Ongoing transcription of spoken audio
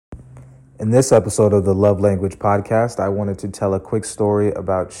In this episode of the Love Language Podcast, I wanted to tell a quick story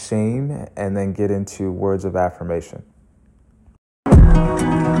about shame and then get into words of affirmation. Good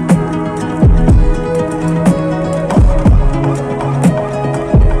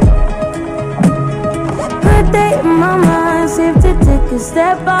day in my mind, safe to take a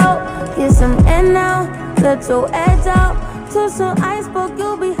step out, get some air now, let your edge out, to some iceberg,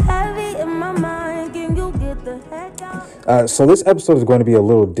 you'll be heavy in my mind, can you get the heck out? So this episode is going to be a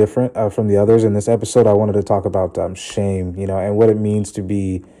little different from the others. In this episode, I wanted to talk about shame, and what it means to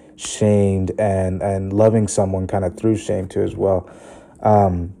be shamed and loving someone kind of through shame too as well.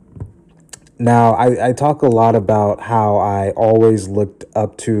 Now, I talk a lot about how I always looked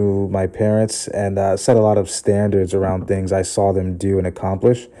up to my parents and set a lot of standards around things I saw them do and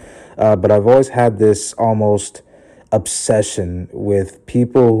accomplish. But I've always had this almost obsession with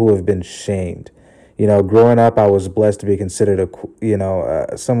people who have been shamed. Growing up, I was blessed to be considered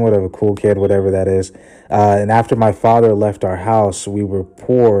somewhat of a cool kid, whatever that is. And after my father left our house, we were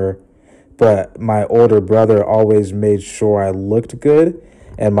poor, but my older brother always made sure I looked good.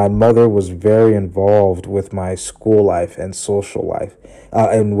 And my mother was very involved with my school life and social life,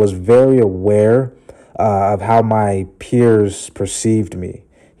 and was very aware of how my peers perceived me.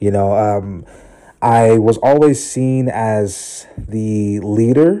 I was always seen as the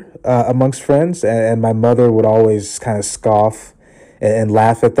leader amongst friends, and my mother would always kind of scoff and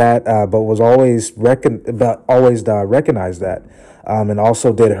laugh at that, but was always recognized that, and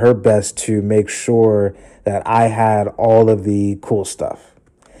also did her best to make sure that I had all of the cool stuff.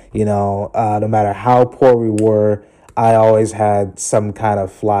 No matter how poor we were, I always had some kind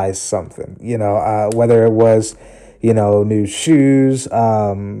of fly something, whether it was, new shoes,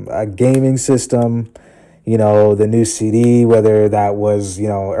 a gaming system, the new CD, whether that was,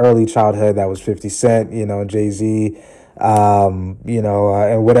 early childhood, that was 50 Cent, Jay-Z,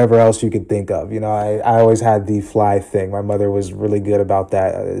 and whatever else you could think of. I always had the fly thing. My mother was really good about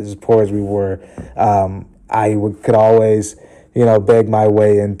that. As poor as we were, could always beg my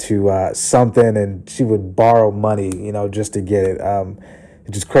way into something, and she would borrow money, just to get it.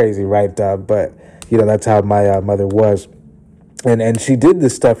 It's just crazy, right? But that's how my mother was, and she did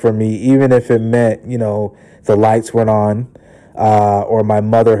this stuff for me, even if it meant the lights went on, or my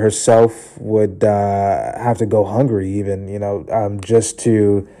mother herself would have to go hungry, even just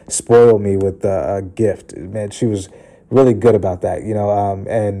to spoil me with a gift. Man, she was really good about that,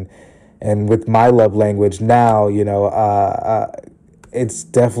 And with my love language now, it's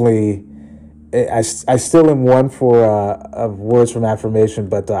definitely, I still am one for of words from affirmation,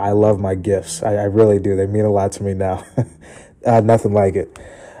 but I love my gifts. I really do. They mean a lot to me now. Nothing like it.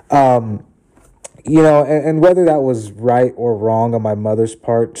 And whether that was right or wrong on my mother's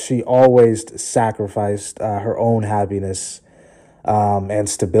part, she always sacrificed her own happiness and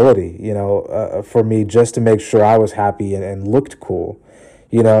stability, for me, just to make sure I was happy and looked cool.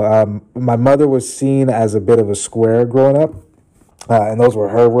 My mother was seen as a bit of a square growing up, and those were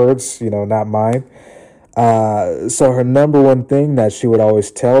her words, not mine. So her number one thing that she would always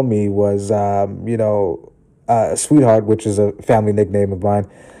tell me was, sweetheart, which is a family nickname of mine.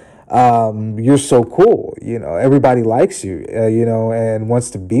 You're so cool, everybody likes you, and wants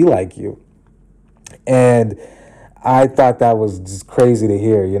to be like you. And I thought that was just crazy to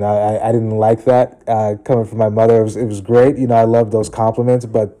hear. I didn't like that coming from my mother. It was great. I loved those compliments,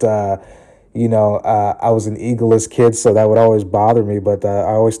 but, I was an egoless kid, so that would always bother me. But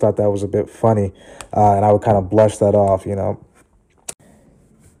I always thought that was a bit funny, and I would kind of blush that off, and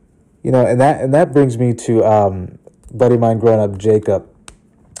that brings me to a buddy of mine growing up, Jacob.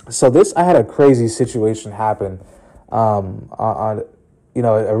 So I had a crazy situation happen on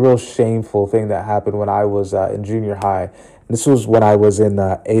a real shameful thing that happened when I was in junior high. This was when I was in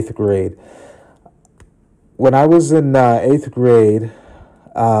 8th grade. When I was in 8th grade,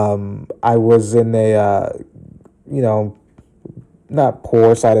 I was in a, not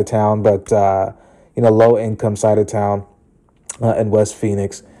poor side of town, but, low income side of town in West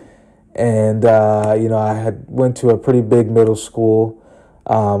Phoenix. And, I had went to a pretty big middle school.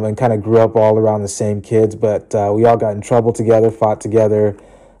 And kind of grew up all around the same kids, but we all got in trouble together, fought together,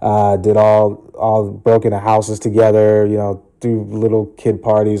 did all broke into houses together, threw little kid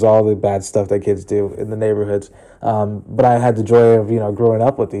parties, all the bad stuff that kids do in the neighborhoods. But I had the joy of, growing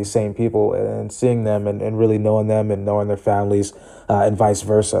up with these same people and seeing them and really knowing them and knowing their families, and vice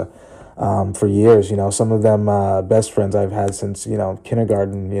versa. For years, some of them best friends I've had since,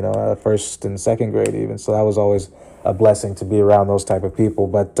 kindergarten, first and second grade even. So that was always a blessing to be around those type of people.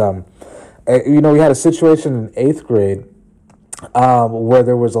 But, we had a situation in 8th grade where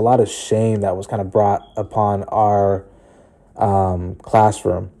there was a lot of shame that was kind of brought upon our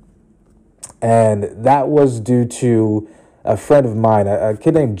classroom. And that was due to a friend of mine, a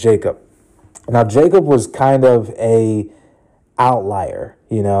kid named Jacob. Now, Jacob was kind of a outlier,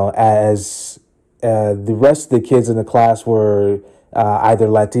 as the rest of the kids in the class were either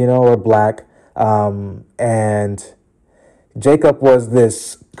Latino or black. And Jacob was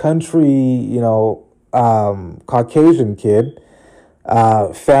this country, Caucasian kid,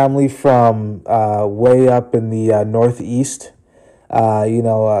 family from way up in the Northeast,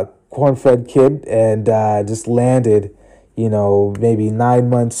 a corn-fed kid, and just landed, maybe 9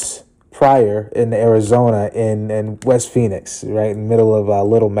 months prior in Arizona in West Phoenix, right in the middle of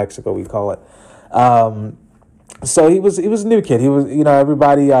Little Mexico, we call it. So he was a new kid. He was,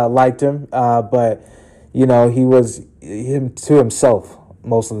 everybody liked him, but he was him to himself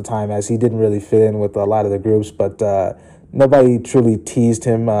most of the time, as he didn't really fit in with a lot of the groups. But nobody truly teased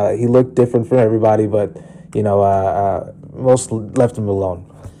him. He looked different from everybody, but most left him alone.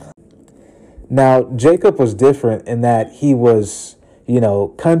 Now, Jacob was different in that he was,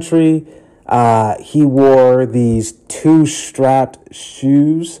 country. He wore these two-strapped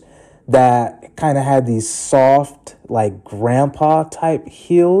shoes that kind of had these soft, like grandpa type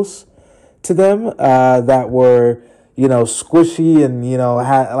heels to them, that were, squishy and,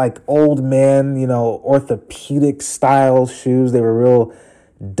 had like old man, orthopedic style shoes. They were real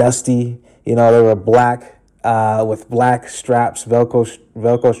dusty. They were black, with black straps,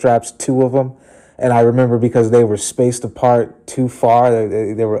 Velcro straps, two of them. And I remember because they were spaced apart too far,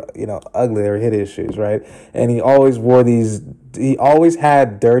 they were, ugly. They were hideous shoes, right? And he always wore these. He always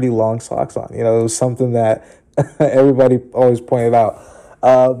had dirty long socks on. It was something that everybody always pointed out.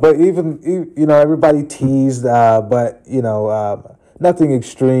 But even, everybody teased, but, nothing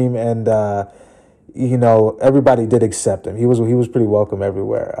extreme. And, everybody did accept him. He was pretty welcome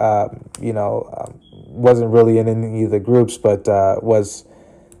everywhere. Wasn't really in any of the groups, but was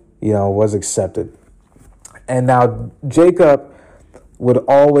accepted. And now Jacob would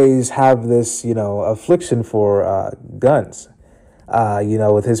always have this, affliction for guns.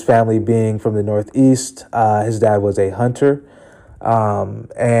 With his family being from the Northeast, his dad was a hunter,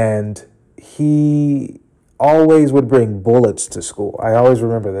 and he always would bring bullets to school. I always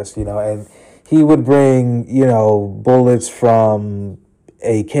remember this, and he would bring, bullets from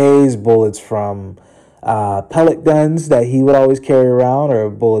AKs, bullets from pellet guns that he would always carry around, or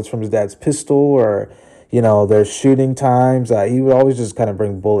bullets from his dad's pistol, or, their shooting times. He would always just kind of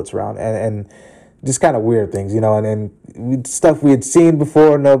bring bullets around and just kind of weird things, and stuff we had seen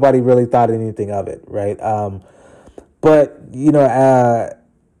before. Nobody really thought anything of it, right? But,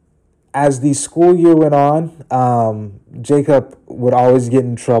 as the school year went on, Jacob would always get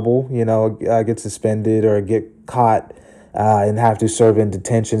in trouble, get suspended or get caught and have to serve in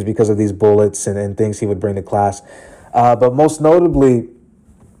detentions because of these bullets and things he would bring to class. But most notably,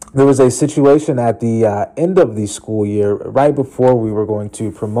 there was a situation at the end of the school year, right before we were going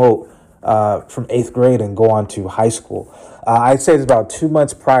to promote from 8th grade and go on to high school. I'd say it's about 2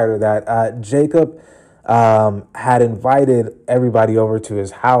 months prior to that. Jacob had invited everybody over to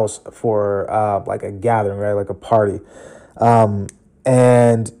his house for like a gathering, right, like a party.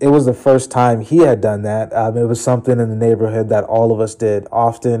 And it was the first time he had done that. It was something in the neighborhood that all of us did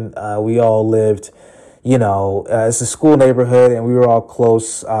often. We all lived, it's a school neighborhood, and we were all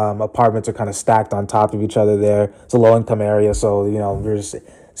close. Apartments are kind of stacked on top of each other there. It's a low-income area, so, there's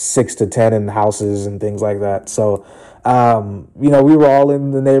 6 to 10 in houses and things like that. So, we were all in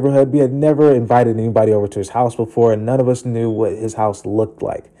the neighborhood. We had never invited anybody over to his house before, and none of us knew what his house looked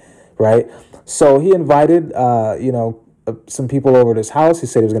like, right? So he invited, some people over to his house. He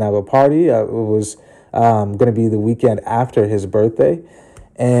said he was going to have a party. It was going to be the weekend after his birthday.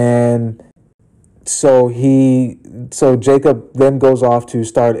 And so Jacob then goes off to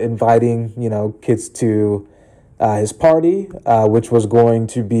start inviting, kids to his party, which was going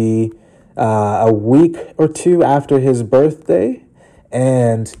to be a week or two after his birthday.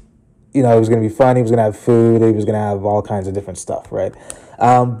 And, it was going to be fun. He was going to have food. He was going to have all kinds of different stuff, right?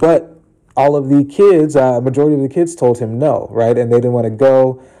 But all of the kids, majority of the kids told him no, right? And they didn't want to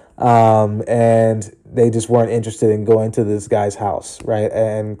go, and they just weren't interested in going to this guy's house, right?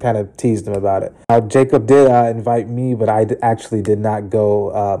 And kind of teased him about it. Now, Jacob did invite me, but I actually did not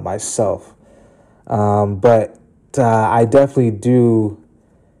go myself. But I definitely do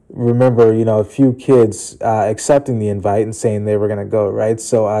remember, a few kids accepting the invite and saying they were going to go, right?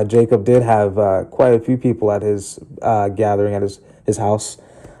 So Jacob did have quite a few people at his gathering at his house.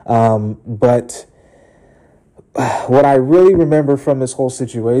 But what I really remember from this whole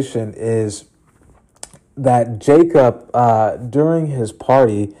situation is that Jacob, during his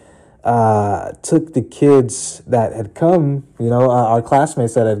party, took the kids that had come, our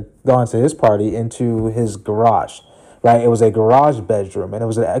classmates that had gone to his party, into his garage, right? It was a garage bedroom, and it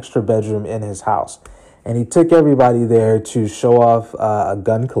was an extra bedroom in his house. And he took everybody there to show off a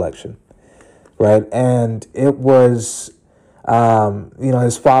gun collection, right? And it was,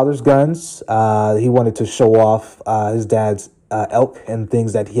 his father's guns. He wanted to show off his dad's elk and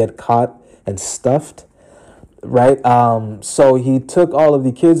things that he had caught and stuffed, right? So he took all of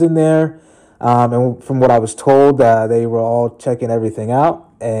the kids in there, and from what I was told, they were all checking everything out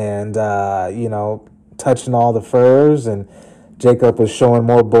and, touching all the furs, and Jacob was showing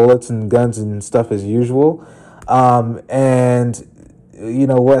more bullets and guns and stuff as usual. And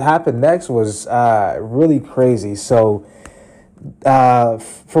what happened next was really crazy. So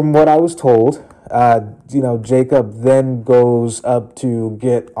from what I was told, Jacob then goes up to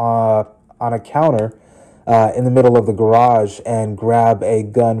get on a counter in the middle of the garage and grab a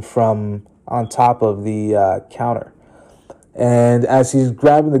gun from on top of the counter. And as he's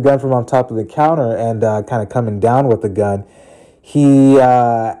grabbing the gun from on top of the counter and kind of coming down with the gun, he,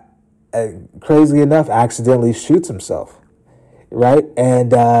 crazily enough, accidentally shoots himself, right?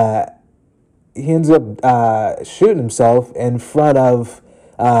 And he ends up shooting himself in front of,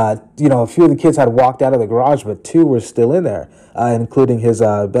 a few of the kids had walked out of the garage, but two were still in there, including his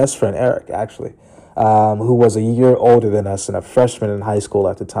best friend, Eric, actually, who was a year older than us and a freshman in high school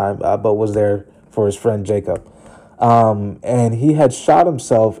at the time, but was there for his friend Jacob. And he had shot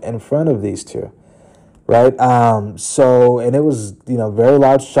himself in front of these two, right? And it was, very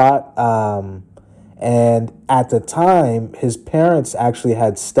loud shot. And at the time, his parents actually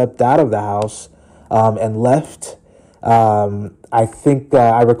had stepped out of the house and left. I think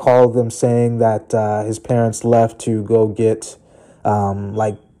I recall them saying that his parents left to go get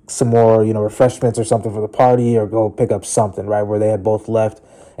like some more, refreshments or something for the party, or go pick up something, right, where they had both left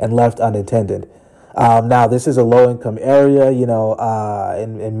and left unattended. Now, this is a low-income area,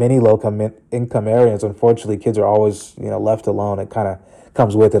 in many low-income areas, unfortunately, kids are always, left alone. It kind of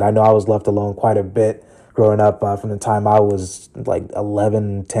comes with it. I know I was left alone quite a bit growing up from the time I was like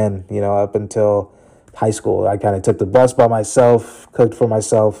 11, 10, up until high school. I kind of took the bus by myself, cooked for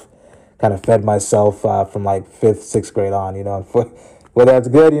myself, kind of fed myself from like 5th, 6th grade on, Well, that's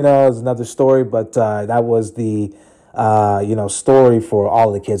good, is another story, but that was the story for all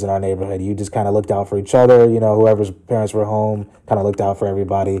of the kids in our neighborhood. You just kind of looked out for each other, whoever's parents were home, kind of looked out for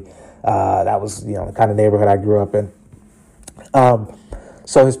everybody. That was, the kind of neighborhood I grew up in.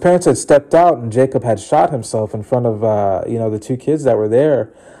 So his parents had stepped out and Jacob had shot himself in front of, the two kids that were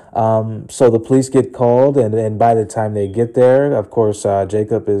there. So the police get called, and by the time they get there, of course,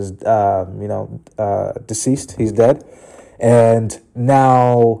 Jacob is, deceased. He's dead. And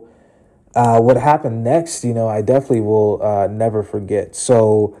now, what happened next, I definitely will never forget.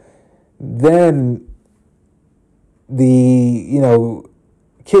 So then the,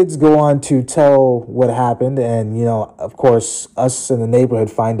 kids go on to tell what happened. And, of course, us in the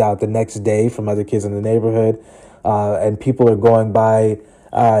neighborhood find out the next day from other kids in the neighborhood. And people are going by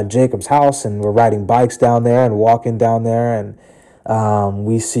Jacob's house, and we're riding bikes down there and walking down there. And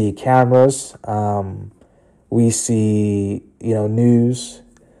we see cameras. We see, news.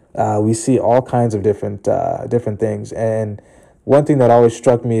 We see all kinds of different things. And one thing that always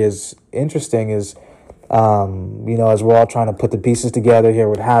struck me as interesting is, as we're all trying to put the pieces together, hear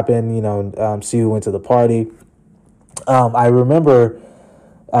what happened, see who went to the party. I remember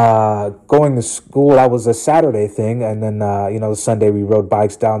going to school. That was a Saturday thing. And then, Sunday we rode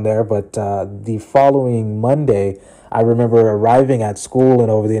bikes down there. But the following Monday, I remember arriving at school, and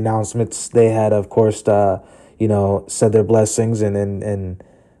over the announcements, they had, of course, said their blessings and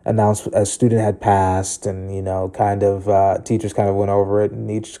announced a student had passed, and, teachers kind of went over it in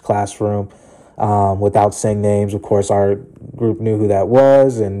each classroom without saying names. Of course, our group knew who that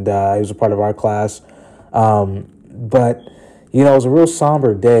was, and he was a part of our class. But, it was a real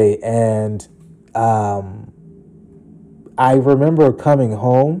somber day, and I remember coming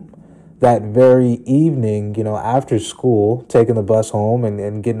home that very evening, after school, taking the bus home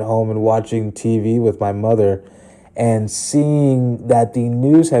and getting home and watching TV with my mother, and seeing that the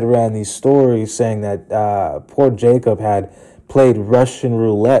news had ran these stories saying that poor Jacob had played Russian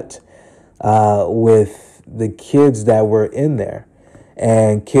roulette with the kids that were in there,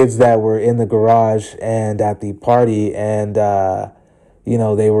 and kids that were in the garage and at the party, and,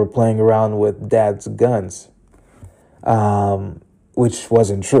 they were playing around with dad's guns, which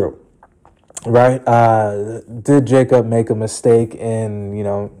wasn't true. Right? Did Jacob make a mistake in,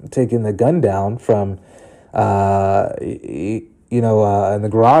 taking the gun down from, in the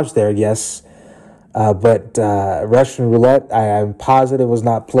garage there? Yes. But Russian roulette, I'm positive was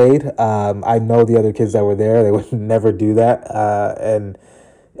not played. I know the other kids that were there; they would never do that. And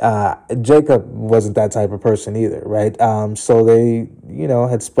Jacob wasn't that type of person either, right? So they,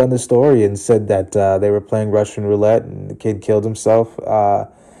 had spun the story and said that they were playing Russian roulette and the kid killed himself,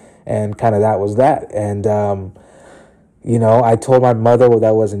 and kind of that was that. And I told my mother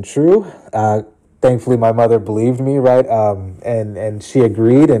that wasn't true. Thankfully, my mother believed me, right? And she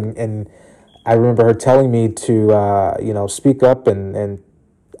agreed, and I remember her telling me to, speak up and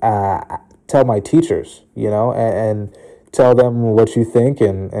tell my teachers, and tell them what you think,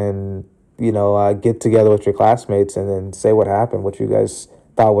 and get together with your classmates and then say what happened, what you guys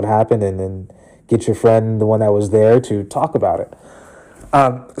thought would happen, and then get your friend, the one that was there, to talk about it.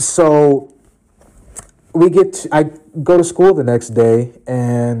 So I go to school the next day,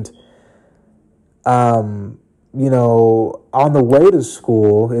 and on the way to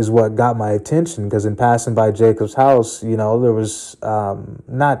school is what got my attention, because in passing by Jacob's house, there was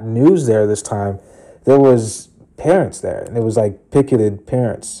not news there this time. There was parents there, and it was like picketed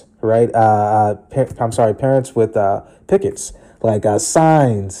parents, right? Parents with pickets, like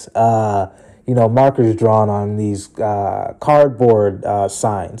signs, markers drawn on these cardboard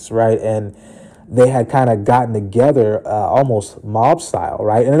signs, right? And they had kind of gotten together almost mob style,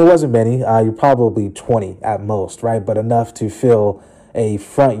 right? And it wasn't many. You're probably 20 at most, right? But enough to fill a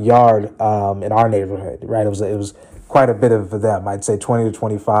front yard in our neighborhood, right? It was quite a bit of them. I'd say 20 to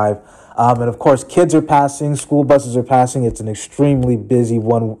 25. And of course, kids are passing, school buses are passing. It's an extremely busy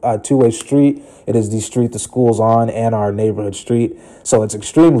two-way street. It is the street the school's on and our neighborhood street. So it's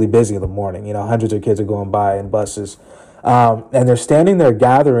extremely busy in the morning. Hundreds of kids are going by in buses. And they're standing there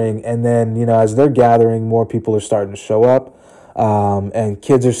gathering, and then, as they're gathering, more people are starting to show up, and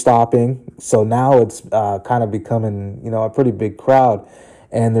kids are stopping. So now it's kind of becoming, a pretty big crowd,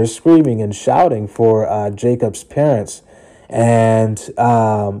 and they're screaming and shouting for Jacob's parents, and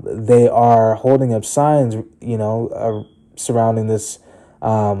they are holding up signs, surrounding this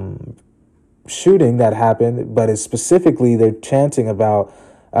shooting that happened, but it's specifically they're chanting about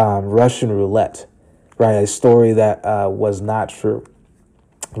Russian roulette. Right, a story that was not true,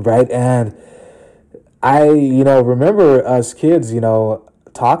 right? And I, remember us kids,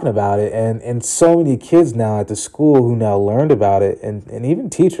 talking about it, and so many kids now at the school who now learned about it, and even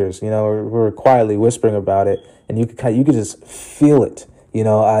teachers, who were quietly whispering about it, and you could just feel it,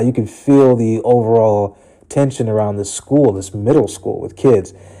 you could feel the overall tension around this school, this middle school with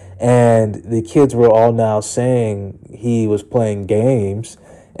kids, and the kids were all now saying he was playing games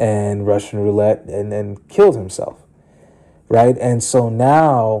and Russian roulette and killed himself, right? And so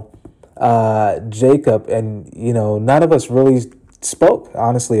now Jacob, and none of us really spoke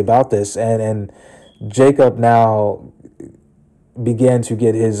honestly about this, and Jacob now began to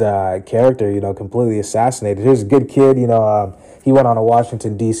get his character completely assassinated. He was a good kid. He went on a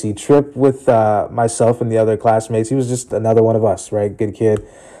Washington D.C. trip with myself and the other classmates. He was just another one of us, right? Good kid.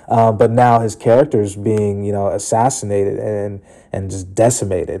 But now his character's being, assassinated and just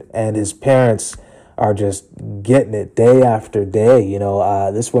decimated. And his parents are just getting it day after day.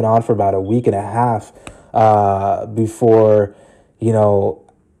 This went on for about a week and a half before,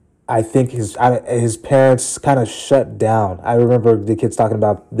 I think his parents kind of shut down. I remember the kids talking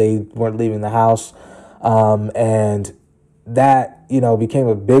about they weren't leaving the house. And that, became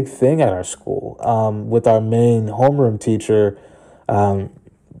a big thing at our school, with our main homeroom teacher,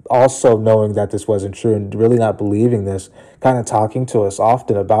 also knowing that this wasn't true and really not believing this, kind of talking to us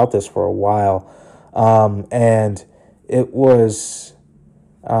often about this for a while. And it was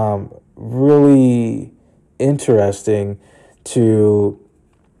really interesting to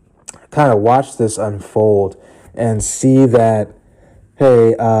kind of watch this unfold and see that,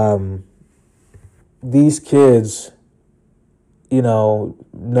 hey, these kids, know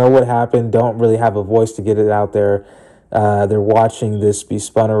what happened, don't really have a voice to get it out there. They're watching this be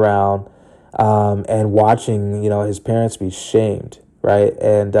spun around, and watching, his parents be shamed, right?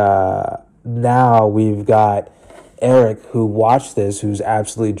 And now we've got Eric, who watched this, who's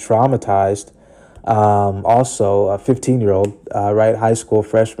absolutely traumatized, also a 15-year-old, right, high school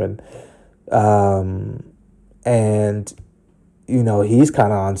freshman, and, he's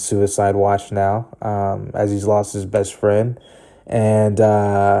kind of on suicide watch now, as he's lost his best friend, and,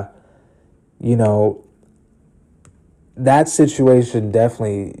 that situation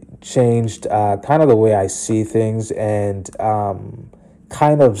definitely changed kind of the way I see things, and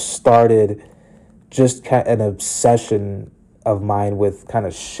kind of started just an obsession of mine with kind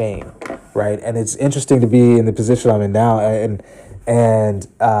of shame, right? And it's interesting to be in the position I'm in now and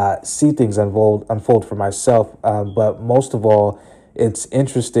see things unfold for myself. But most of all, it's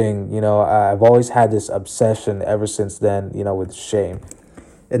interesting, I've always had this obsession ever since then, with shame.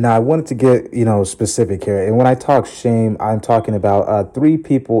 And now I wanted to get, specific here. And when I talk shame, I'm talking about three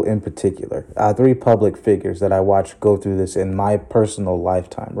people in particular, three public figures that I watched go through this in my personal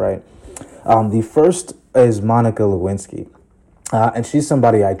lifetime, right? The first is Monica Lewinsky. And she's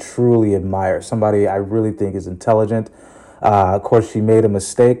somebody I truly admire, somebody I really think is intelligent. Of course, she made a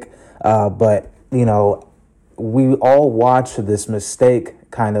mistake, but, we all watched this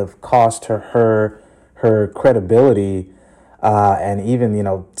mistake kind of cost her credibility and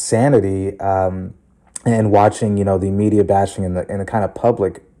even, sanity, and watching, the media bashing and the kind of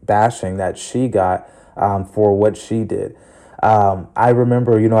public bashing that she got for what she did. I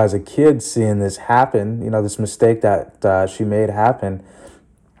remember, as a kid seeing this happen, this mistake that she made happen,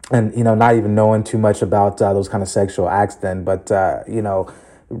 and, not even knowing too much about those kind of sexual acts then, but,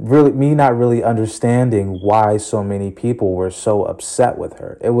 really me not really understanding why so many people were so upset with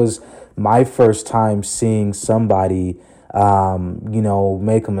her. It was my first time seeing somebody,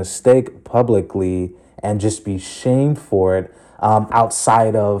 make a mistake publicly and just be shamed for it.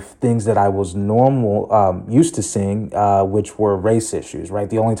 Outside of things that I was used to seeing, which were race issues, right?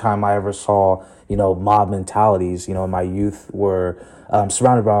 The only time I ever saw, mob mentalities, in my youth were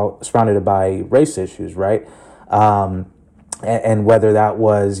surrounded by race issues, right? And whether that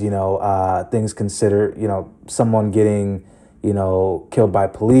was, things considered, someone getting, killed by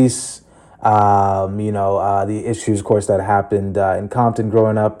police, the issues, of course, that happened in Compton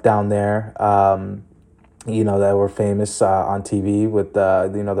growing up down there, that were famous on TV with,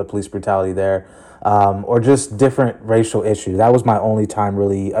 the police brutality there, or just different racial issues. That was my only time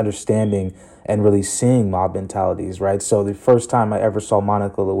really understanding and really seeing mob mentalities, right? So the first time I ever saw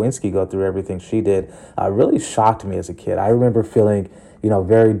Monica Lewinsky go through everything she did really shocked me as a kid. I remember feeling,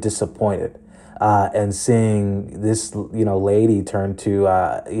 very disappointed and seeing this, lady turn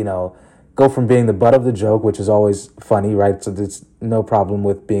to, go from being the butt of the joke, which is always funny, right? So there's no problem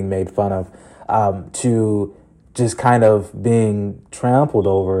with being made fun of, to just kind of being trampled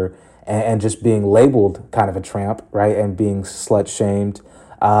over and just being labeled kind of a tramp, right? And being slut shamed.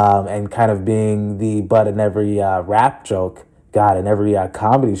 And kind of being the butt in every rap joke, God, in every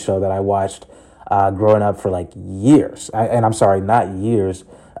comedy show that I watched growing up for like years. And I'm sorry, not years,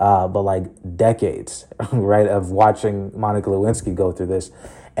 but like decades, right, of watching Monica Lewinsky go through this.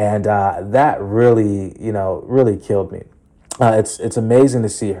 And that really, really killed me. It's amazing to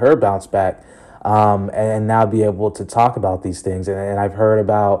see her bounce back and now be able to talk about these things. And I've heard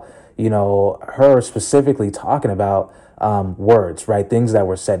about, her specifically talking about words, right? Things that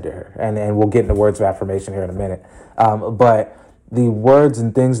were said to her. And we'll get into words of affirmation here in a minute. But the words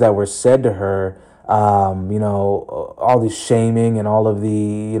and things that were said to her, all the shaming and all of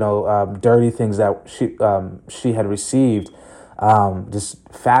the, dirty things that she had received, just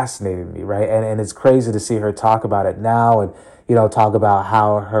fascinated me, right? And it's crazy to see her talk about it now and, talk about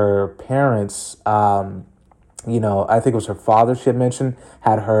how her parents, I think it was her father she had mentioned,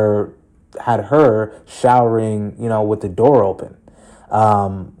 had her showering, with the door open.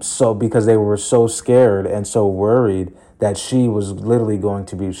 So because they were so scared and so worried that she was literally going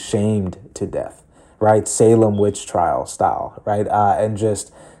to be shamed to death, right? Salem witch trial style, right? And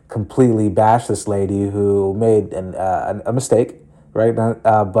just completely bash this lady who made a mistake, right?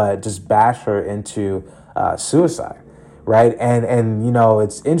 But just bash her into suicide. Right. And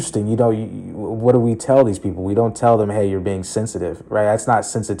it's interesting, what do we tell these people? We don't tell them, hey, you're being sensitive. Right. That's not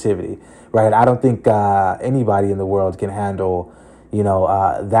sensitivity. Right. I don't think anybody in the world can handle,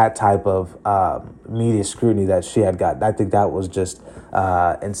 that type of media scrutiny that she had gotten. I think that was just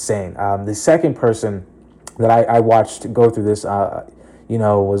insane. The second person that I watched go through this,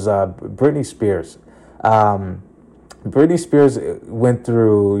 was Britney Spears. Britney Spears went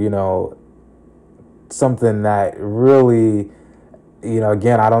through, something that really,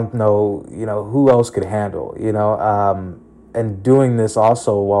 again, I don't know, who else could handle, and doing this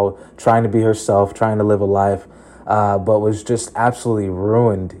also while trying to be herself, trying to live a life, but was just absolutely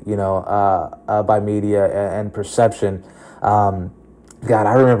ruined, by media and perception. God,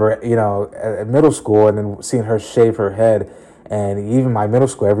 I remember, at middle school and then seeing her shave her head, and even my middle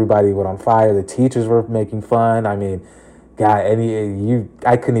school, everybody went on fire. The teachers were making fun. I mean, God,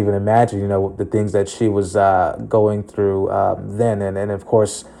 I couldn't even imagine, the things that she was going through then. And of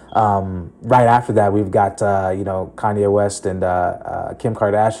course, right after that, we've got, Kanye West and Kim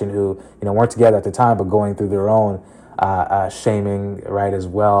Kardashian, who, weren't together at the time, but going through their own shaming, right, as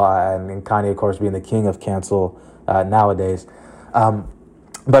well. And Kanye, of course, being the king of cancel nowadays.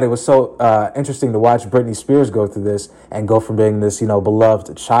 But it was so interesting to watch Britney Spears go through this and go from being this,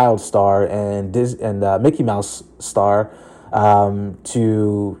 beloved child star and Mickey Mouse star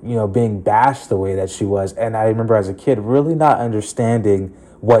to, being bashed the way that she was. And I remember as a kid really not understanding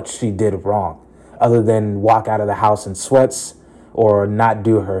what she did wrong, other than walk out of the house in sweats or not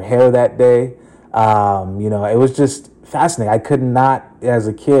do her hair that day. It was just fascinating. I could not, as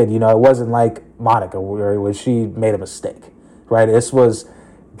a kid, it wasn't like Monica where she made a mistake, right? This was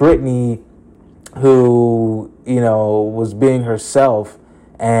Brittany who, was being herself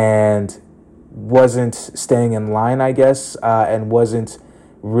and wasn't staying in line, I guess, and wasn't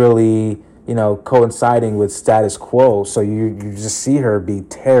really, coinciding with status quo. So you just see her be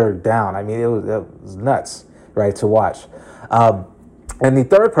teared down. I mean, it was nuts, right, to watch. And the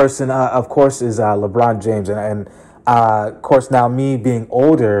third person, of course, is LeBron James. And of course, now me being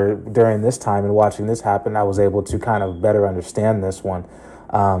older during this time and watching this happen, I was able to kind of better understand this one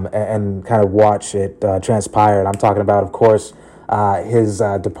and kind of watch it transpire. And I'm talking about, of course, his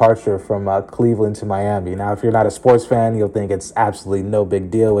departure from Cleveland to Miami. Now, if you're not a sports fan, you'll think it's absolutely no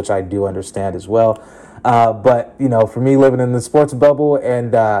big deal, which I do understand as well. But, for me living in the sports bubble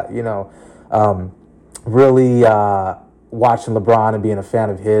and, really watching LeBron and being a fan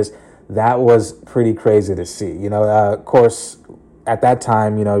of his, that was pretty crazy to see. Of course, at that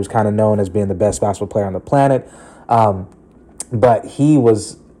time, he was kind of known as being the best basketball player on the planet. But he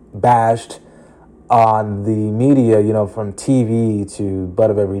was bashed on the media, from TV to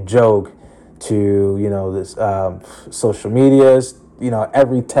butt of every joke to, this social medias,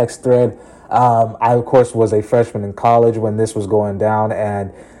 every text thread. I, of course, was a freshman in college when this was going down.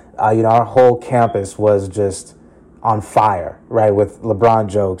 And, our whole campus was just on fire, right, with LeBron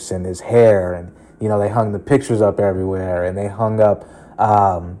jokes and his hair. And, they hung the pictures up everywhere, and they hung up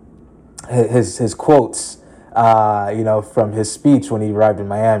his quotes, from his speech when he arrived in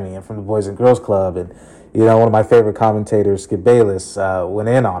Miami and from the Boys and Girls Club. And, one of my favorite commentators, Skip Bayless, went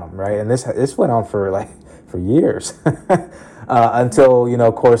in on him, right? And this went on for years until,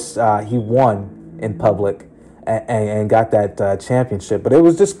 of course, he won in public and got that championship. But it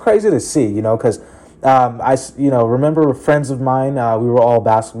was just crazy to see, because I remember friends of mine, we were all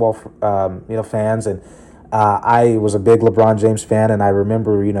basketball, fans, and I was a big LeBron James fan, and I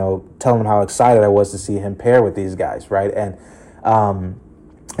remember, telling him how excited I was to see him pair with these guys, right? And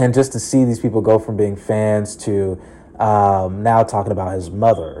just to see these people go from being fans to now talking about his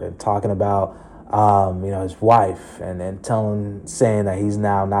mother and talking about, his wife and saying that he's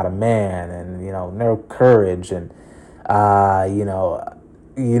now not a man and, no courage. And,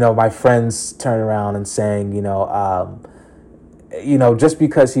 my friends turn around and saying, just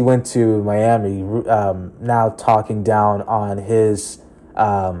because he went to Miami, now talking down on his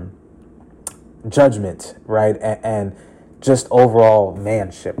judgment, right, and just overall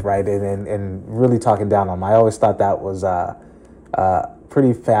manship, right, and really talking down on him. I always thought that was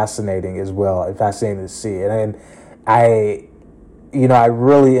pretty fascinating as well, and fascinating to see. And I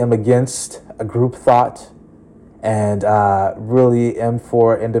really am against a group thought, and really am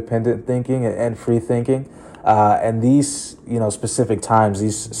for independent thinking and free thinking. And these, specific times,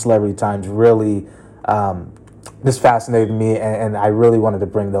 these celebrity times really this fascinated me, and I really wanted to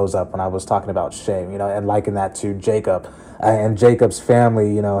bring those up when I was talking about shame, and liken that to Jacob and Jacob's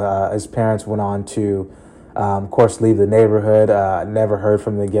family. His parents went on to, of course, leave the neighborhood. Never heard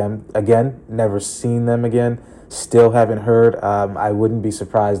from them again. Never seen them again. Still haven't heard. I wouldn't be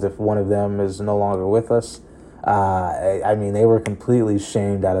surprised if one of them is no longer with us. I mean, they were completely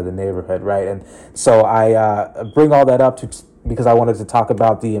shamed out of the neighborhood, right? And so I bring all that up because I wanted to talk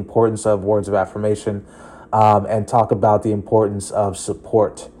about the importance of words of affirmation, and talk about the importance of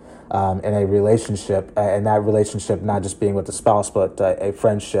support in a relationship, and that relationship not just being with the spouse, but a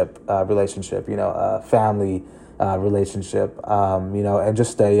friendship relationship, a family relationship, and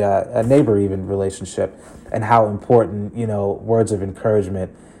just a neighbor even relationship, and how important, words of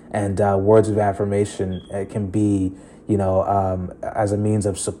encouragement and words of affirmation can be, as a means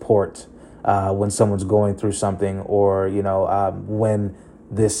of support when someone's going through something, or, when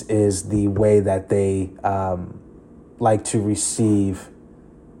this is the way that they like to receive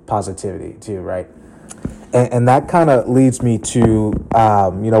positivity too, right? And that kind of leads me to,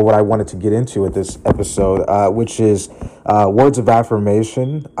 what I wanted to get into with this episode, which is words of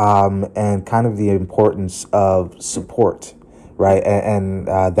affirmation, and kind of the importance of support, right? And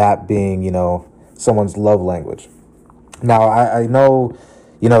that being, someone's love language. Now, I know,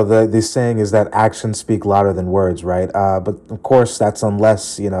 the saying is that actions speak louder than words, right? But of course, that's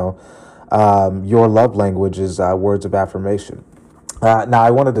unless, your love language is words of affirmation. Now,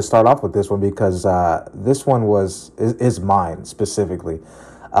 I wanted to start off with this one because this one is mine specifically.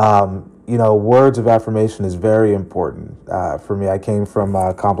 Words of affirmation is very important for me. I came from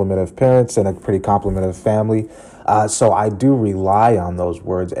complimentive parents and a pretty complimentive family. So I do rely on those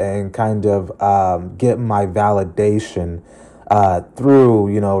words and kind of get my validation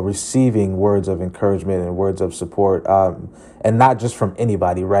through, receiving words of encouragement and words of support, and not just from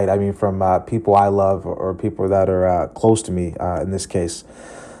anybody, right? I mean, from people I love or people that are close to me in this case.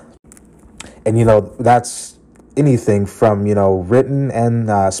 And, that's anything from, written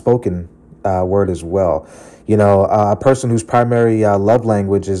and spoken word as well. A person whose primary love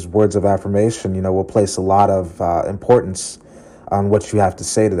language is words of affirmation, will place a lot of importance on what you have to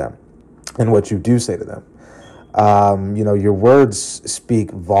say to them and what you do say to them. Your words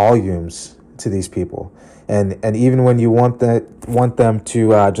speak volumes to these people. And even when you want them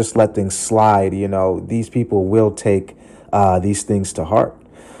to just let things slide, these people will take these things to heart.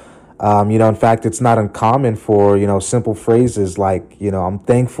 In fact, it's not uncommon for, simple phrases like, I'm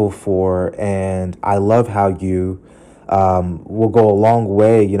thankful for, and I love how you, will go a long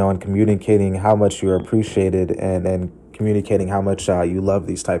way, in communicating how much you're appreciated and communicating how much you love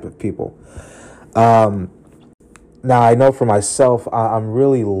these type of people. Now, I know for myself, I'm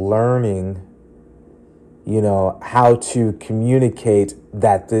really learning, how to communicate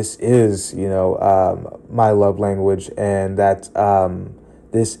that this is, my love language, and that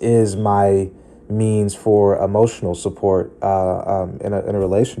this is my means for emotional support in a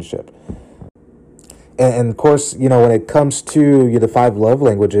relationship. And of course, when it comes to the five love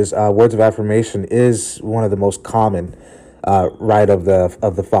languages, words of affirmation is one of the most common, right, of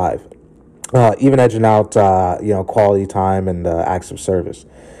the five. Even edging out, quality time and acts of service.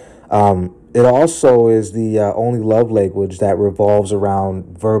 It also is the only love language that revolves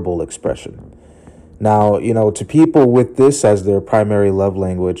around verbal expression. Now, to people with this as their primary love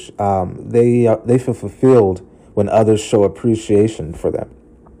language, they feel fulfilled when others show appreciation for them.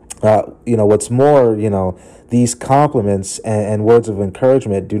 What's more, these compliments and words of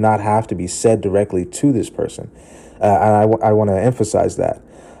encouragement do not have to be said directly to this person. And I want to emphasize that.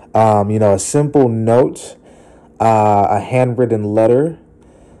 A simple note, a handwritten letter,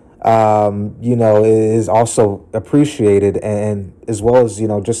 is also appreciated, and as well as,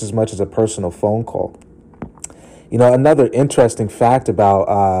 just as much as a personal phone call. Another interesting fact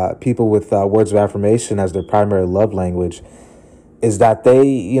about people with words of affirmation as their primary love language is that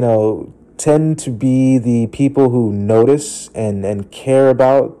they, tend to be the people who notice and care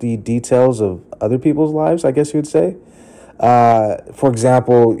about the details of other people's lives, I guess you would say. For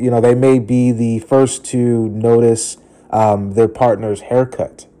example, they may be the first to notice their partner's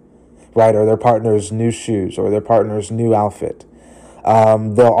haircut, right, or their partner's new shoes, or their partner's new outfit.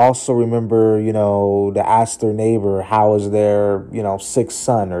 They'll also remember, to ask their neighbor how is their, sick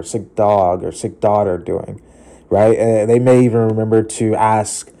son or sick dog or sick daughter doing, right? They may even remember to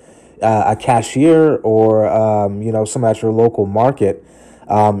ask a cashier or, someone at your local market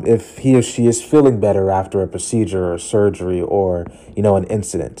if he or she is feeling better after a procedure or surgery or, an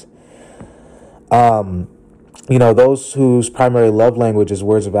incident. Those whose primary love language is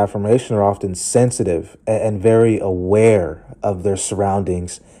words of affirmation are often sensitive and very aware of their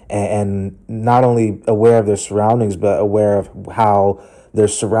surroundings, and not only aware of their surroundings, but aware of how their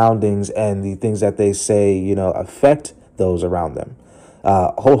surroundings and the things that they say, affect those around them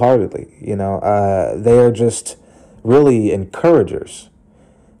wholeheartedly. They are just really encouragers,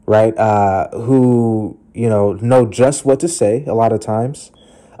 right? Who, know just what to say a lot of times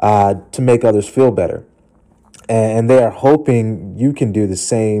to make others feel better. And they are hoping you can do the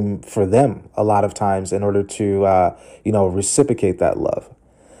same for them a lot of times in order to, reciprocate that love.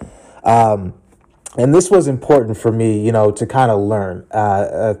 And this was important for me, to kind of learn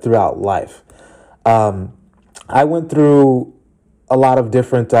throughout life. I went through a lot of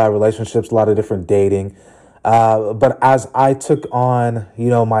different relationships, a lot of different dating. But as I took on,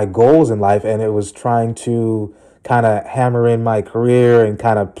 my goals in life, and it was trying to kind of hammer in my career and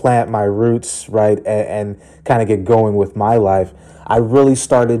kind of plant my roots, right, and kind of get going with my life, I really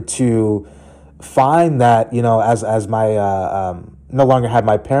started to find that, as my no longer had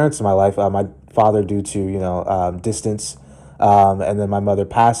my parents in my life, my father due to, distance, and then my mother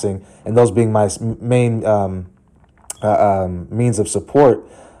passing, and those being my main means of support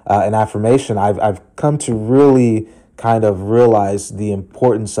and affirmation, I've come to really kind of realize the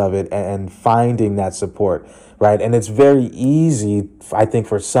importance of it and finding that support, right? And it's very easy, I think,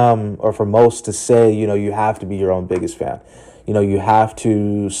 for some or for most to say, you have to be your own biggest fan. You have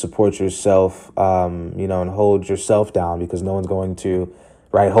to support yourself, and hold yourself down, because no one's going to,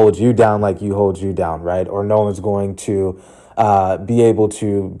 right, hold you down like you hold you down, right? Or no one's going to be able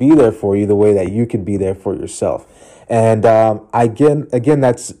to be there for you the way that you could be there for yourself. And again,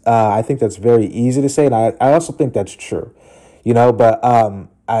 that's I think that's very easy to say, and I also think that's true, but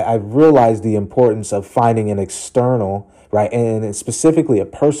I've realized the importance of finding an external, right, and specifically a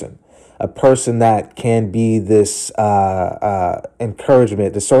person that can be this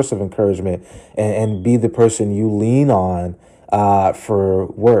encouragement, the source of encouragement, and be the person you lean on for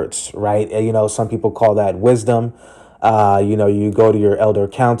words, right? And, some people call that wisdom. You go to your elder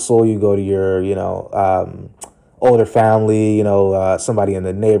counsel, you go to your, older family, somebody in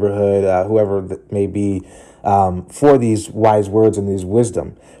the neighborhood, whoever that may be, for these wise words and these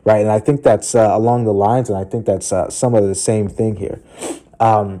wisdom, right? And I think that's along the lines, and I think that's some of the same thing here.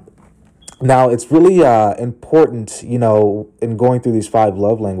 Now, it's really important, in going through these 5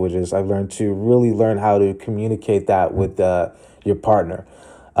 love languages, I've learned to really learn how to communicate that with your partner.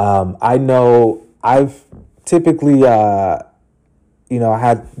 I know I've typically, have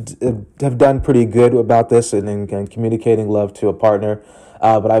done pretty good about this and communicating love to a partner,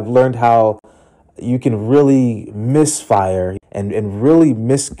 but I've learned how you can really misfire and really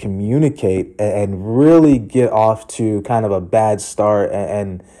miscommunicate and really get off to kind of a bad start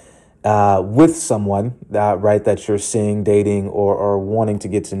and with someone right, that you're seeing, dating, or wanting to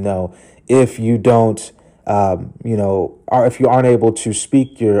get to know, if you don't, or if you aren't able to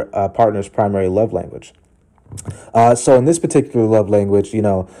speak your partner's primary love language. So in this particular love language,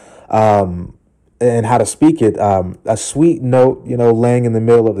 and how to speak it, a sweet note, laying in the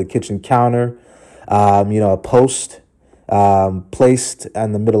middle of the kitchen counter, a post placed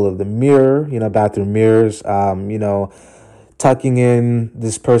in the middle of the mirror, bathroom mirrors, tucking in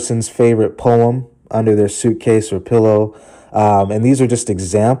this person's favorite poem under their suitcase or pillow. And these are just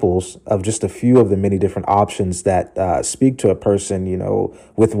examples of just a few of the many different options that speak to a person,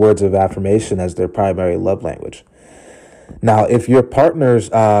 with words of affirmation as their primary love language. Now, if your partner's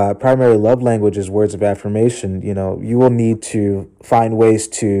primary love language is words of affirmation, you will need to find ways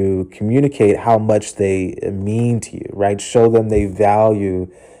to communicate how much they mean to you, right? Show them they value,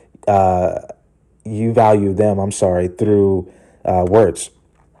 you value them, through words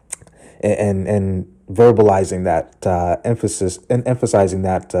and verbalizing that emphasis and emphasizing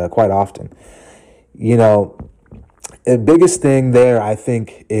that quite often. The biggest thing there, I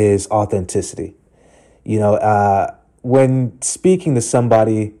think, is authenticity. When speaking to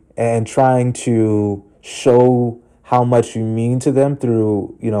somebody and trying to show how much you mean to them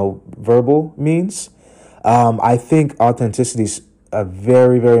through, verbal means, I think authenticity is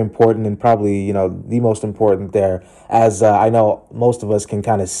very, very important, and probably, the most important there, as I know most of us can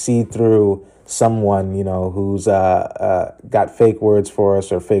kind of see through someone, who's got fake words for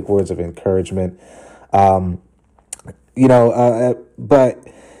us or fake words of encouragement. But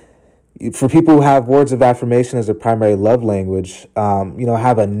for people who have words of affirmation as their primary love language,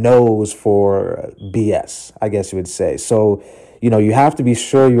 have a nose for BS, I guess you would say. So, you have to be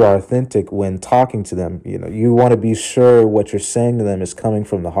sure you are authentic when talking to them. You want to be sure what you're saying to them is coming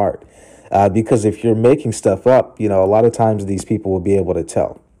from the heart. Because if you're making stuff up, a lot of times these people will be able to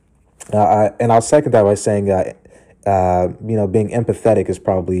tell. And I'll second that by saying, being empathetic is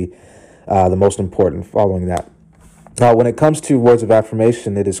probably the most important following that. Now, when it comes to words of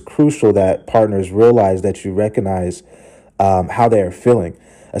affirmation, it is crucial that partners realize that you recognize how they are feeling,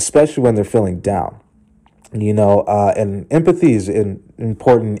 especially when they're feeling down. And empathy is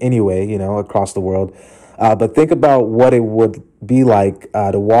important anyway, across the world. But think about what it would be like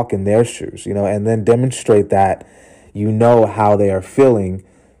to walk in their shoes, and then demonstrate that how they are feeling,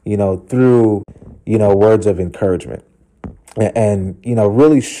 through, words of encouragement and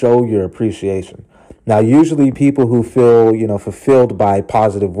really show your appreciation. Now, usually people who feel, fulfilled by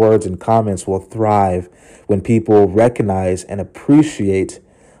positive words and comments will thrive when people recognize and appreciate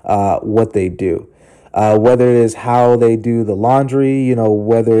what they do. Whether it is how they do the laundry,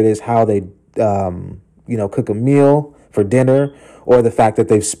 whether it is how they, cook a meal for dinner, or the fact that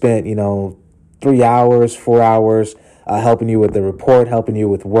they've spent, 3 hours, 4 hours helping you with the report, helping you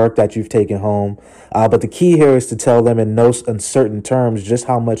with work that you've taken home. But the key here is to tell them in no uncertain terms just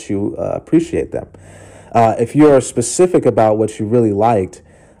how much you appreciate them. If you're specific about what you really liked,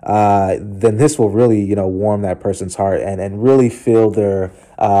 then this will really, warm that person's heart and really fill their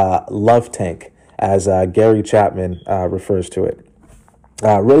love tank, as Gary Chapman refers to it.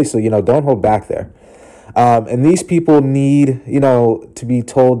 Really, so, don't hold back there. And these people need, to be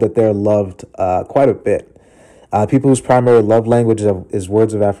told that they're loved quite a bit. People whose primary love language is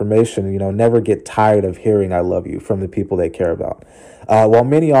words of affirmation, never get tired of hearing "I love you" from the people they care about. While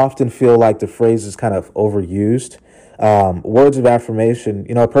many often feel like the phrase is kind of overused, words of affirmation,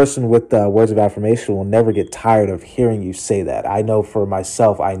 a person with words of affirmation will never get tired of hearing you say that. I know for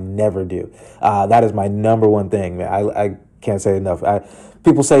myself, I never do. That is my number one thing, man. I can't say it enough.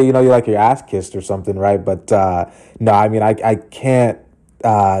 People say, you like your ass kissed or something, right? But no, I mean, I can't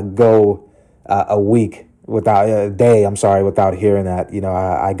go a day, I'm sorry, without hearing that.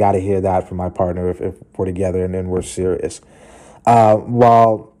 I got to hear that from my partner if we're together and then we're serious.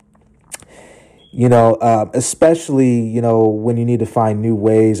 While especially, when you need to find new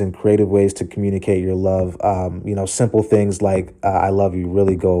ways and creative ways to communicate your love, simple things like I love you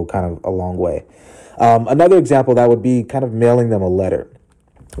really go kind of a long way. Another example that would be kind of mailing them a letter,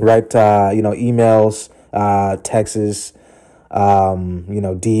 right? Emails, texts,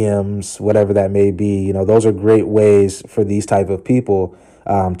 DMs, whatever that may be. Those are great ways for these type of people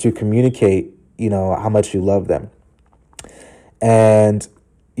to communicate, how much you love them. And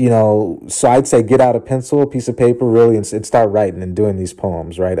so I'd say get out a pencil, a piece of paper, really, and start writing and doing these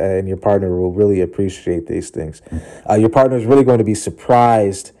poems, right? And your partner will really appreciate these things. Your partner is really going to be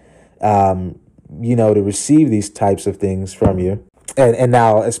surprised, to receive these types of things from you. And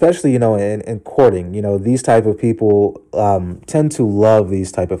now, especially, in courting, these type of people tend to love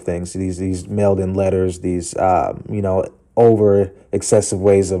these type of things, these mailed in letters, these, over excessive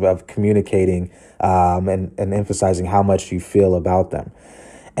ways of communicating and emphasizing how much you feel about them.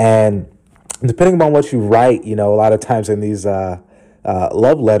 And depending upon what you write, a lot of times in these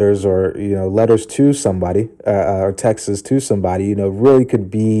love letters or, letters to somebody or texts to somebody, really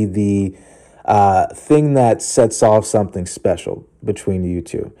could be the thing that sets off something special between you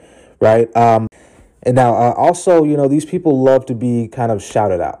two, right? And now also, these people love to be kind of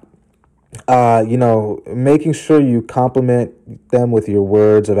shouted out. Making sure you compliment them with your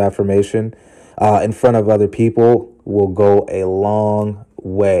words of affirmation in front of other people will go a long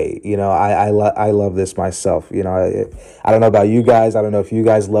way. I love this myself. I don't know about you guys. I don't know if you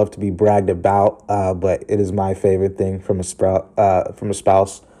guys love to be bragged about, but it is my favorite thing from a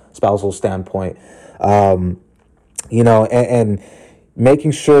spousal standpoint. And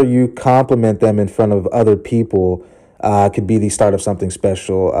making sure you compliment them in front of other people could be the start of something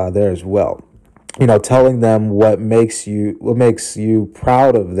special there as well. Telling them what makes you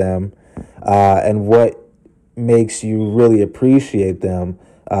proud of them and what makes you really appreciate them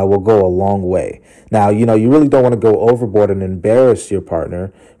will go a long way. Now, you really don't want to go overboard and embarrass your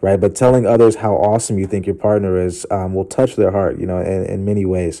partner, right? But telling others how awesome you think your partner is will touch their heart, in many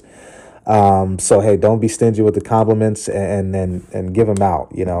ways. So, hey, don't be stingy with the compliments and give them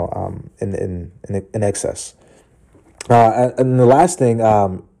out, in excess. And the last thing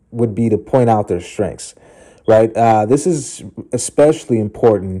would be to point out their strengths, right? This is especially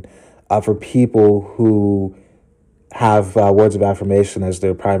important for people who have words of affirmation as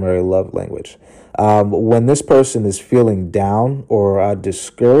their primary love language. When this person is feeling down or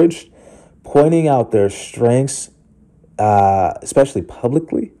discouraged, pointing out their strengths, especially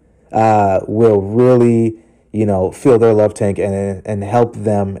publicly, will really, fill their love tank and help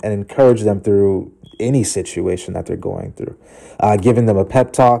them and encourage them through any situation that they're going through. Giving them a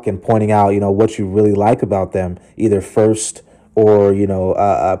pep talk and pointing out, what you really like about them, either first or,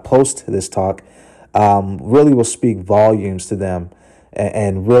 post this talk, really will speak volumes to them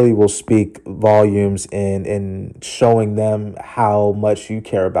and really will speak volumes in showing them how much you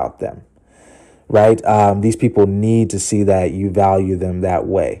care about them, right? These people need to see that you value them that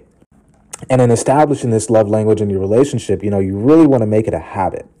way. And in establishing this love language in your relationship, you really want to make it a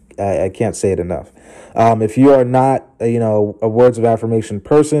habit. I can't say it enough. If you are not, a words of affirmation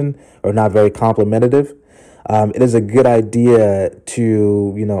person or not very complimentative, it is a good idea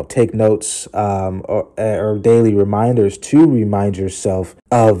to, take notes or daily reminders to remind yourself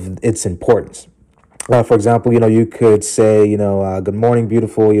of its importance. For example, you could say, good morning,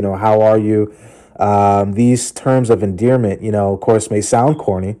 beautiful, how are you? These terms of endearment, of course, may sound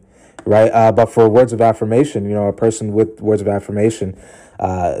corny, right? But for words of affirmation, a person with words of affirmation,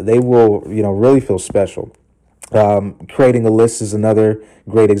 they will, really feel special. Creating a list is another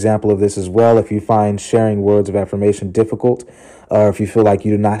great example of this as well. If you find sharing words of affirmation difficult, or if you feel like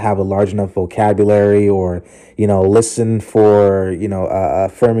you do not have a large enough vocabulary, or, listen for,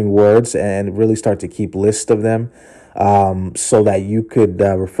 affirming words and really start to keep lists of them, so that you could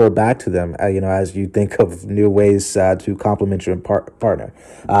refer back to them, as you think of new ways to compliment your partner.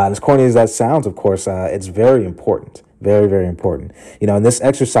 As corny as that sounds, of course, it's very important. Very, very important. And this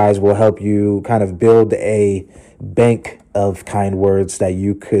exercise will help you kind of build a bank of kind words that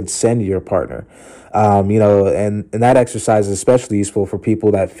you could send your partner. And that exercise is especially useful for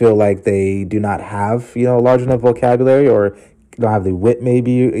people that feel like they do not have, a large enough vocabulary or don't have the wit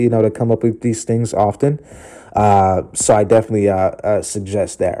maybe, to come up with these things often. So I definitely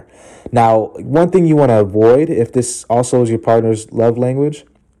suggest there. Now, one thing you want to avoid if this also is your partner's love language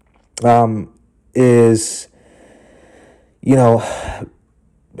is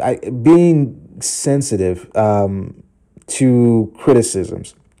being sensitive to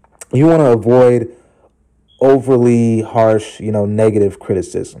criticisms. You want to avoid overly harsh, negative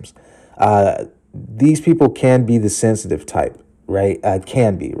criticisms. These people can be the sensitive type, right?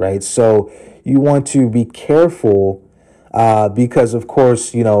 Can be, right? So you want to be careful because, of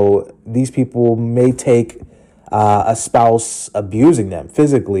course, these people may take a spouse abusing them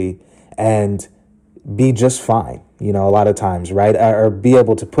physically and be just fine, a lot of times, right? Or be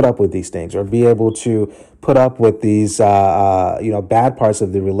able to put up with these things, or be able to put up with these, bad parts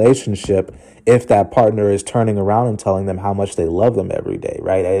of the relationship if that partner is turning around and telling them how much they love them every day,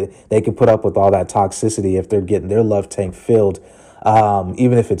 right? They can put up with all that toxicity if they're getting their love tank filled,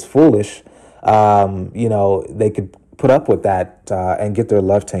 even if it's foolish. They could put up with that and get their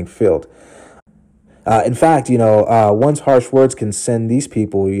love tank filled. In fact, one's harsh words can send these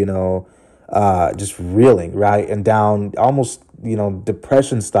people, just reeling, right, and down almost,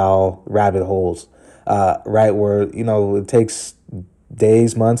 depression style rabbit holes, right, where, it takes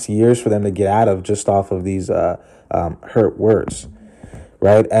days, months, years for them to get out of just off of these hurt words,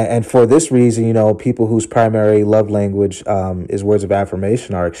 right? And for this reason, people whose primary love language is words of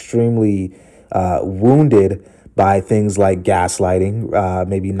affirmation are extremely wounded by things like gaslighting,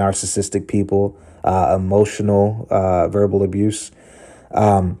 maybe narcissistic people, emotional verbal abuse,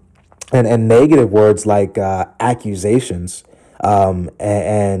 and negative words like accusations.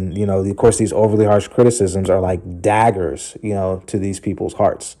 Of course, these overly harsh criticisms are like daggers, to these people's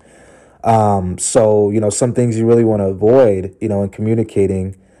hearts. So, some things you really want to avoid, in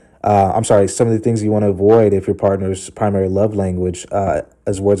communicating. Some of the things you want to avoid if your partner's primary love language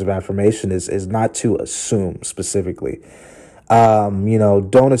as words of affirmation is not to assume specifically.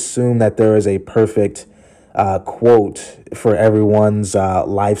 Don't assume that there is a perfect quote for everyone's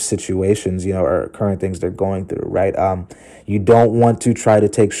life situations, or current things they're going through, right? You don't want to try to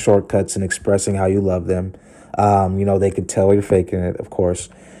take shortcuts in expressing how you love them. They could tell you're faking it, of course.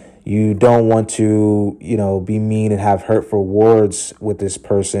 You don't want to, be mean and have hurtful words with this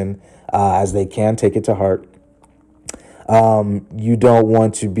person, as they can take it to heart. You don't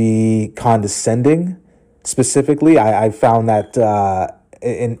want to be condescending. Specifically, I found that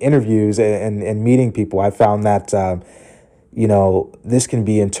in interviews and meeting people, I found that, this can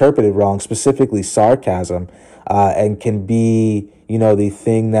be interpreted wrong, specifically sarcasm, and can be, the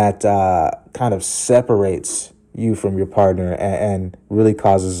thing that kind of separates you from your partner and really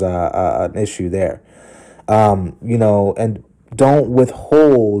causes an issue there. And don't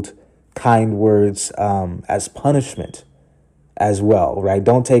withhold kind words as punishment as well, right?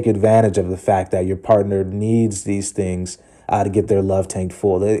 Don't take advantage of the fact that your partner needs these things to get their love tank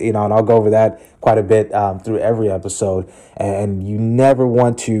full. And I'll go over that quite a bit through every episode. And you never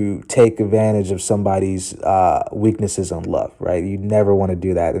want to take advantage of somebody's weaknesses on love, right? You never want to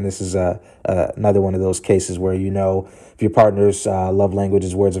do that. And this is another one of those cases where, if your partner's love language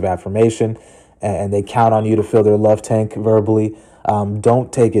is words of affirmation and they count on you to fill their love tank verbally,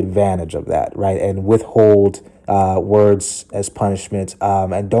 don't take advantage of that, right? And withhold words as punishment,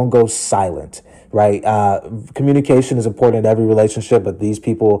 and don't go silent, right? Communication is important in every relationship, but these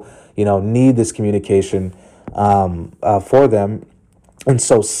people, need this communication for them. And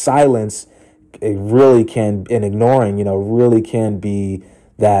so silence, it really can, and ignoring, really can be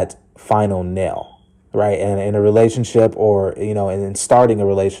that final nail, right? And in a relationship or, and in starting a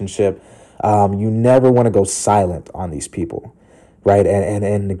relationship, you never want to go silent on these people. Right.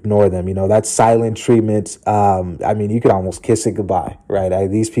 And ignore them. That silent treatment. You could almost kiss it goodbye. Right.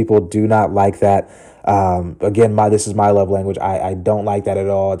 These people do not like that. Again, this is my love language. I don't like that at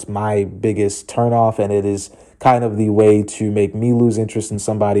all. It's my biggest turnoff. And it is kind of the way to make me lose interest in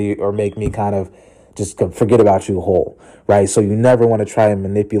somebody or make me kind of just forget about you whole. Right. So you never want to try and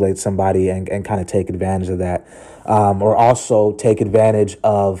manipulate somebody and kind of take advantage of that, or also take advantage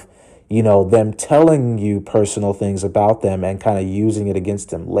of them telling you personal things about them and kind of using it against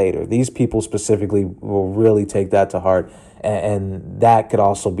them later. These people specifically will really take that to heart. And that could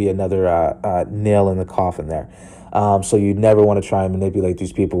also be another nail in the coffin there. So you never want to try and manipulate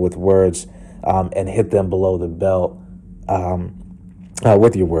these people with words and hit them below the belt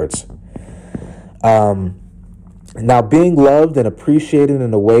with your words. Now, being loved and appreciated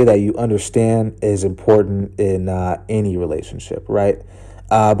in a way that you understand is important in any relationship, right?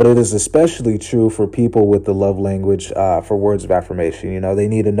 But it is especially true for people with the love language for words of affirmation. They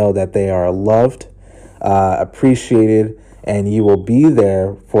need to know that they are loved, appreciated, and you will be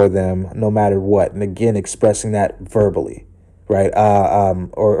there for them no matter what. And again, expressing that verbally, right?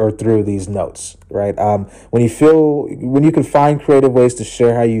 Or through these notes, right? When you can find creative ways to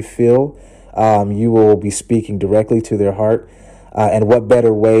share how you feel, you will be speaking directly to their heart. And what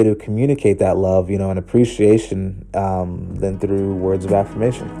better way to communicate that love, and appreciation than through words of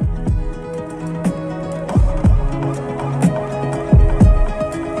affirmation?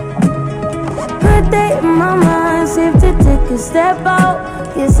 Good day in my mind, safe to take a step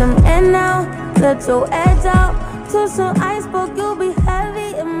out, get some air now, let your edge out. To some iceberg, you'll be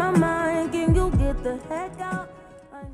heavy in my mind. Can you get the heck out?